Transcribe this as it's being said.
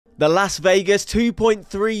the Las Vegas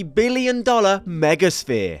 $2.3 billion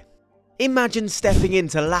megasphere. Imagine stepping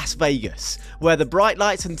into Las Vegas, where the bright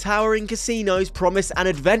lights and towering casinos promise an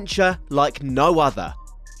adventure like no other.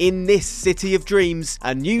 In this city of dreams,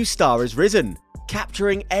 a new star has risen,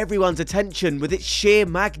 capturing everyone's attention with its sheer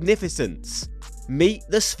magnificence. Meet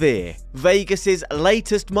the Sphere, Vegas's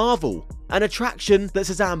latest marvel, an attraction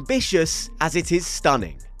that's as ambitious as it is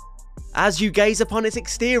stunning. As you gaze upon its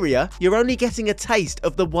exterior, you're only getting a taste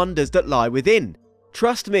of the wonders that lie within.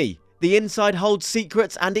 Trust me, the inside holds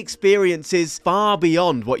secrets and experiences far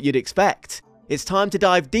beyond what you'd expect. It's time to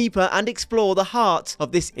dive deeper and explore the heart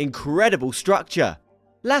of this incredible structure.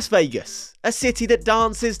 Las Vegas, a city that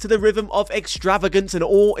dances to the rhythm of extravagant and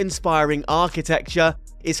awe-inspiring architecture,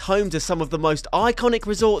 is home to some of the most iconic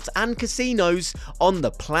resorts and casinos on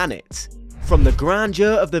the planet. From the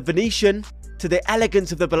grandeur of the Venetian, to the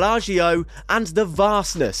elegance of the Bellagio, and the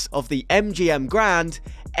vastness of the MGM Grand,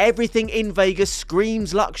 everything in Vegas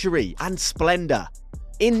screams luxury and splendor.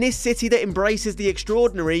 In this city that embraces the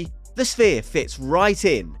extraordinary, the Sphere fits right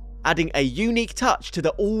in, adding a unique touch to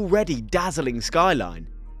the already dazzling skyline.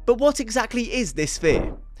 But what exactly is this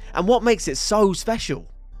Sphere, and what makes it so special?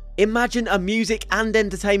 Imagine a music and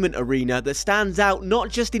entertainment arena that stands out not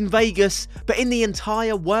just in Vegas, but in the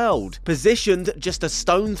entire world, positioned just a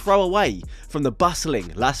stone throw away from the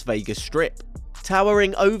bustling Las Vegas Strip.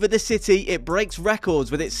 Towering over the city, it breaks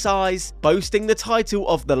records with its size, boasting the title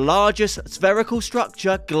of the largest spherical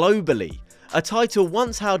structure globally, a title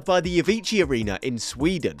once held by the Avicii Arena in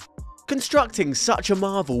Sweden. Constructing such a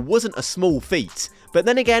marvel wasn't a small feat, but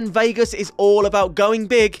then again, Vegas is all about going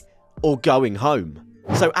big or going home.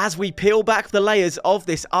 So as we peel back the layers of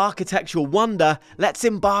this architectural wonder, let's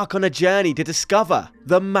embark on a journey to discover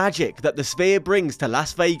the magic that the Sphere brings to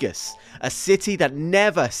Las Vegas, a city that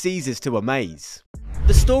never ceases to amaze.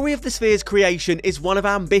 The story of the Sphere's creation is one of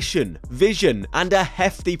ambition, vision, and a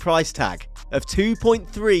hefty price tag of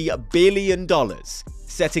 $2.3 billion,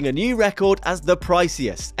 setting a new record as the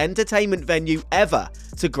priciest entertainment venue ever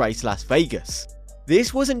to grace Las Vegas.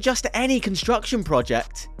 This wasn't just any construction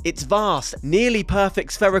project. Its vast, nearly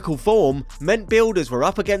perfect spherical form meant builders were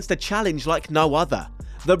up against a challenge like no other.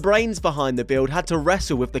 The brains behind the build had to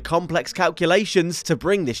wrestle with the complex calculations to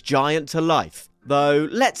bring this giant to life. Though,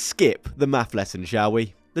 let's skip the math lesson, shall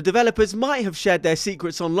we? The developers might have shared their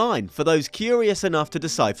secrets online for those curious enough to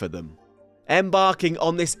decipher them. Embarking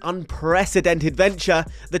on this unprecedented venture,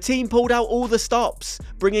 the team pulled out all the stops,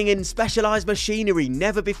 bringing in specialised machinery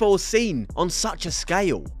never before seen on such a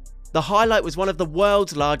scale. The highlight was one of the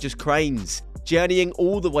world's largest cranes, journeying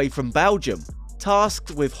all the way from Belgium,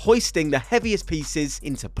 tasked with hoisting the heaviest pieces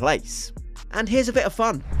into place. And here's a bit of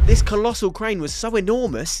fun. This colossal crane was so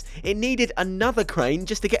enormous, it needed another crane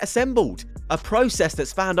just to get assembled, a process that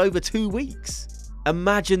spanned over 2 weeks.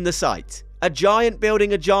 Imagine the sight. A giant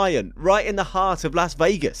building a giant right in the heart of Las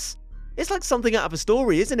Vegas. It's like something out of a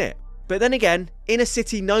story, isn't it? But then again, in a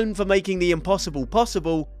city known for making the impossible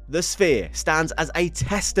possible, the Sphere stands as a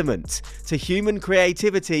testament to human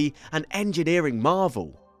creativity and engineering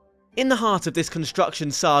marvel. In the heart of this construction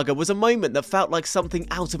saga was a moment that felt like something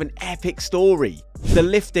out of an epic story, the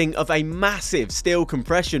lifting of a massive steel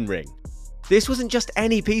compression ring. This wasn't just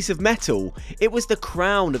any piece of metal, it was the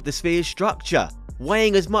crown of the Sphere's structure,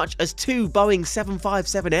 weighing as much as 2 Boeing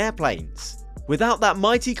 757 airplanes. Without that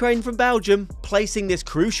mighty crane from Belgium, placing this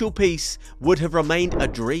crucial piece would have remained a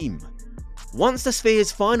dream. Once the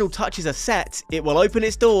Sphere's final touches are set, it will open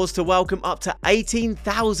its doors to welcome up to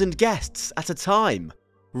 18,000 guests at a time,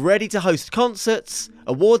 ready to host concerts,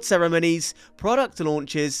 award ceremonies, product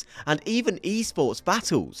launches, and even esports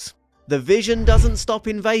battles. The vision doesn't stop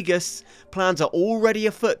in Vegas. Plans are already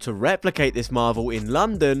afoot to replicate this marvel in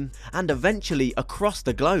London and eventually across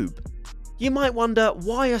the globe. You might wonder,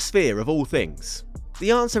 why a Sphere of all things?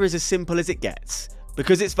 The answer is as simple as it gets.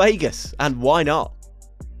 Because it's Vegas, and why not?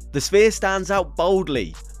 The Sphere stands out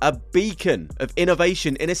boldly, a beacon of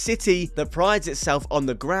innovation in a city that prides itself on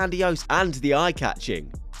the grandiose and the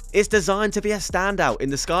eye-catching. It's designed to be a standout in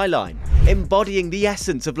the skyline, embodying the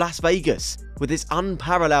essence of Las Vegas with its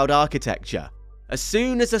unparalleled architecture. As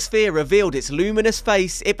soon as the Sphere revealed its luminous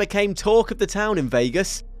face, it became talk of the town in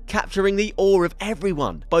Vegas, capturing the awe of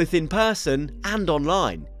everyone, both in person and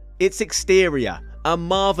online. Its exterior, a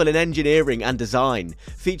marvel in engineering and design,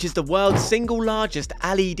 features the world's single largest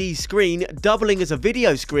LED screen, doubling as a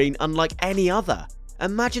video screen unlike any other.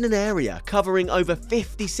 Imagine an area covering over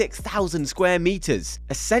 56,000 square meters,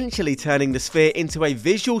 essentially turning the Sphere into a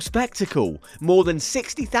visual spectacle more than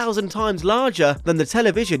 60,000 times larger than the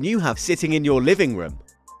television you have sitting in your living room.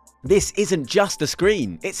 This isn't just a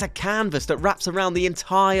screen, it's a canvas that wraps around the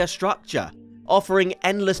entire structure. offering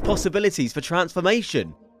endless possibilities for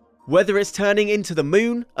transformation. Whether it's turning into the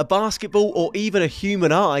moon, a basketball, or even a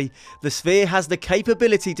human eye, the Sphere has the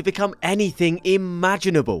capability to become anything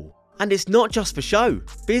imaginable. And it's not just for show.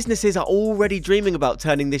 Businesses are already dreaming about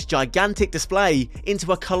turning this gigantic display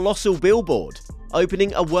into a colossal billboard,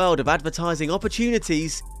 opening a world of advertising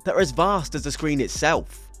opportunities that are as vast as the screen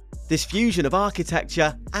itself. This fusion of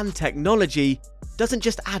architecture and technology doesn't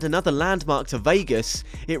just add another landmark to Vegas,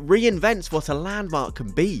 it reinvents what a landmark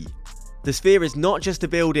can be. The Sphere is not just a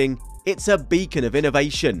building, it's a beacon of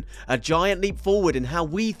innovation, a giant leap forward in how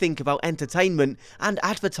we think about entertainment and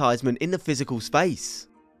advertisement in the physical space.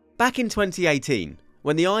 Back in 2018,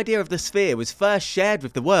 when the idea of the Sphere was first shared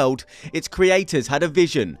with the world, its creators had a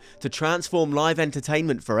vision to transform live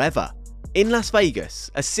entertainment forever. In Las Vegas,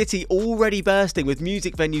 a city already bursting with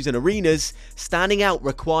music venues and arenas, standing out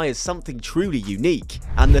requires something truly unique,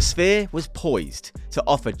 and the Sphere was poised to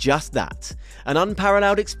offer just that, an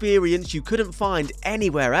unparalleled experience you couldn't find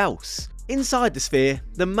anywhere else. Inside the Sphere,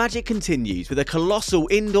 the magic continues with a colossal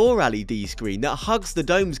indoor LED screen that hugs the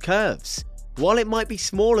dome's curves. While it might be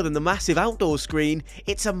smaller than the massive outdoor screen,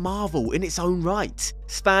 it's a marvel in its own right.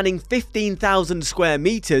 Spanning 15,000 square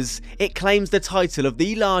meters, it claims the title of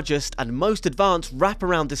the largest and most advanced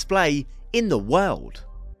wraparound display in the world.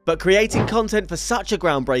 But creating content for such a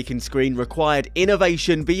groundbreaking screen required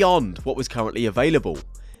innovation beyond what was currently available.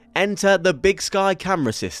 Enter the Big Sky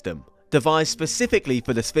camera system, devised specifically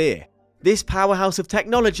for the Sphere. This powerhouse of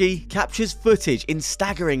technology captures footage in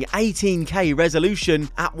staggering 18K resolution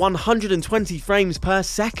at 120 frames per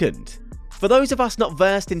second. For those of us not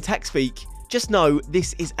versed in tech speak, just know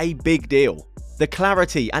this is a big deal. The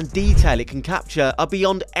clarity and detail it can capture are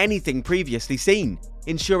beyond anything previously seen,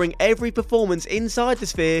 ensuring every performance inside the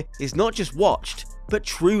Sphere is not just watched, but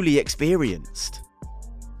truly experienced.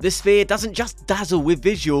 The Sphere doesn't just dazzle with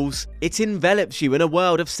visuals, it envelops you in a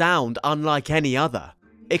world of sound unlike any other.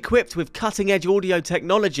 Equipped with cutting-edge audio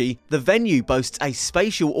technology, the venue boasts a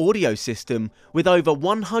spatial audio system with over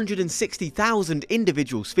 160,000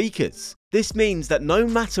 individual speakers. This means that no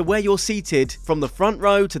matter where you're seated, from the front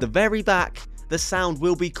row to the very back, the sound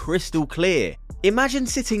will be crystal clear. Imagine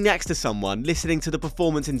sitting next to someone listening to the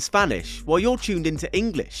performance in Spanish while you're tuned into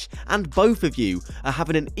English, and both of you are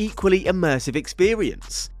having an equally immersive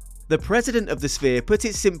experience. The president of the Sphere put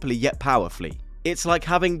it simply yet powerfully. It's like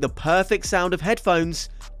having the perfect sound of headphones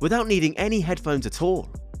without needing any headphones at all.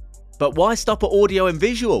 But why stop at audio and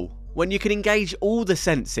visual when you can engage all the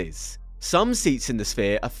senses? Some seats in the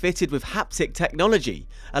Sphere are fitted with haptic technology,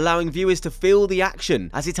 allowing viewers to feel the action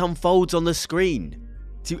as it unfolds on the screen.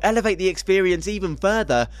 To elevate the experience even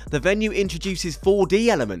further, the venue introduces 4D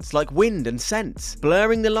elements like wind and scent,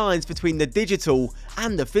 blurring the lines between the digital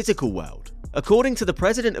and the physical world. According to the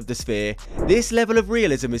president of the Sphere, this level of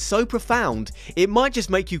realism is so profound, it might just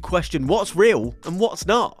make you question what's real and what's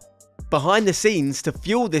not. Behind the scenes, to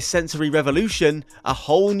fuel this sensory revolution, a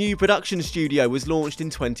whole new production studio was launched in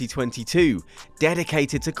 2022,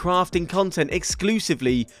 dedicated to crafting content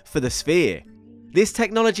exclusively for the Sphere. This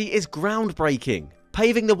technology is groundbreaking,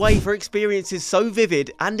 paving the way for experiences so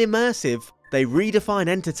vivid and immersive, they redefine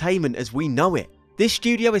entertainment as we know it. This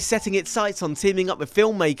studio is setting its sights on teaming up with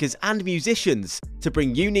filmmakers and musicians to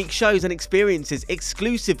bring unique shows and experiences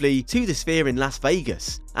exclusively to the Sphere in Las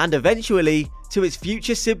Vegas, and eventually to its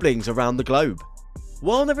future siblings around the globe.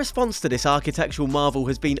 While the response to this architectural marvel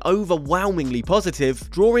has been overwhelmingly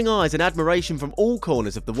positive, drawing eyes and admiration from all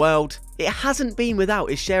corners of the world, it hasn't been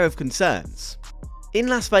without its share of concerns. In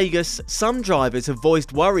Las Vegas, some drivers have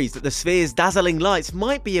voiced worries that the Sphere's dazzling lights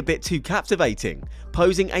might be a bit too captivating,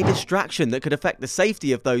 posing a distraction that could affect the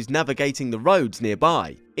safety of those navigating the roads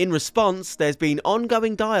nearby. In response, there's been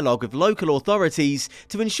ongoing dialogue with local authorities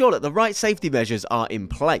to ensure that the right safety measures are in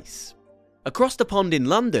place. Across the pond in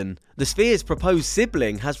London, the Sphere's proposed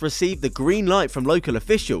sibling has received the green light from local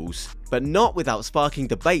officials, but not without sparking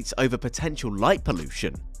debates over potential light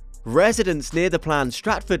pollution. Residents near the planned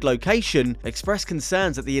Stratford location expressed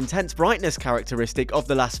concerns that the intense brightness characteristic of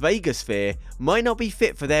the Las Vegas Sphere might not be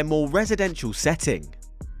fit for their more residential setting.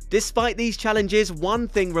 Despite these challenges, one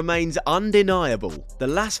thing remains undeniable. The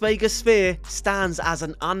Las Vegas Sphere stands as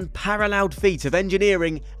an unparalleled feat of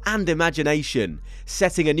engineering and imagination,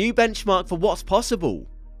 setting a new benchmark for what's possible.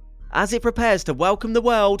 As it prepares to welcome the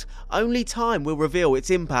world, only time will reveal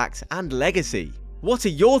its impact and legacy. What are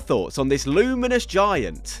your thoughts on this luminous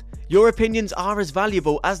giant? Your opinions are as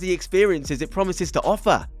valuable as the experiences it promises to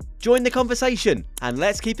offer. Join the conversation and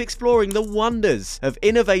let's keep exploring the wonders of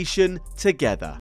innovation together.